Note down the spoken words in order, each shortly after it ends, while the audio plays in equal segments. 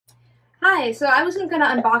Hi, so I wasn't going to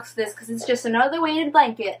unbox this because it's just another weighted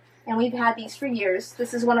blanket, and we've had these for years.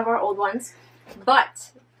 This is one of our old ones,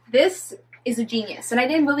 but this is a genius, and I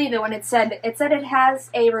didn't believe it when it said it has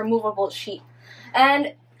a removable sheet,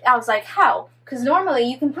 and I was like, how? Because normally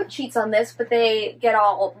you can put sheets on this, but they get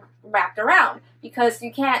all wrapped around because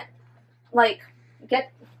you can't, like, you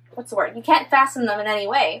can't fasten them in any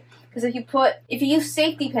way. Because if you use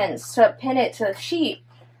safety pins to pin it to a sheet,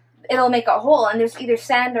 it'll make a hole, and there's either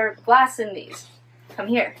sand or glass in these. Come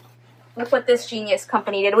here. Look what this genius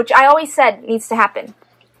company did, which I always said needs to happen.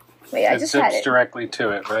 Wait, I just had it. It zips directly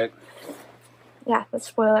to it, right? Yeah, let's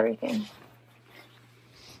spoil everything.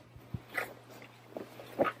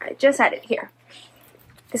 I just had it here.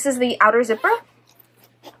 This is the outer zipper.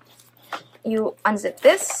 You unzip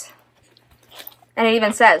this, and it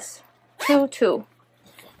even says 2-2.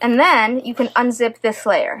 And then you can unzip this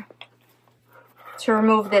layer to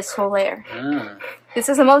remove this whole layer. This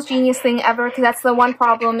is the most genius thing ever, because that's the one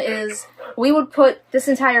problem is we would put this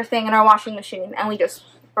entire thing in our washing machine, and we just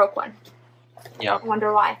broke one. Yeah. I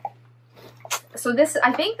wonder why. So this,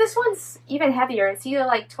 I think this one's even heavier. It's either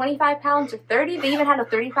like 25 pounds or 30. They even had a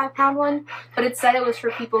 35-pound one, but it said it was for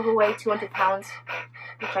people who weigh 200 pounds,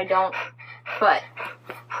 which I don't. But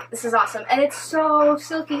this is awesome. And it's so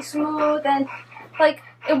silky smooth, and like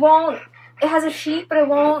it has a sheet, but it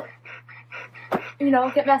won't,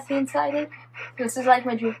 get messy inside it. This is like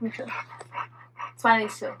my dream come true. Smiley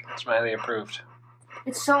too. Smiley approved.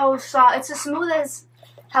 It's so soft. It's as smooth as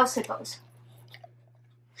house hippos.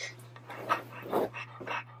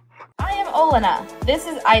 I am Olena. This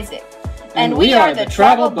is Isaac. And we are the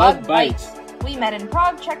TravelBugBite. We met in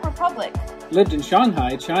Prague, Czech Republic. Lived in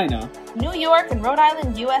Shanghai, China. New York and Rhode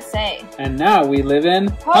Island, USA. And now we live in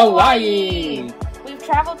Hawaii. We've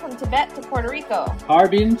traveled from Tibet to Puerto Rico.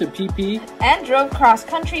 Harbin to PP. And drove cross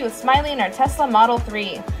country with Smiley in our Tesla Model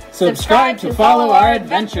 3. Subscribe to follow our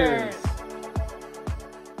adventures.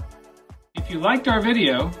 If you liked our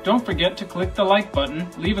video, don't forget to click the like button,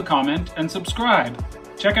 leave a comment, and subscribe.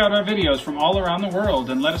 Check out our videos from all around the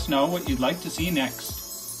world and let us know what you'd like to see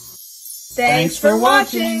next. Thanks for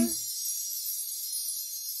watching!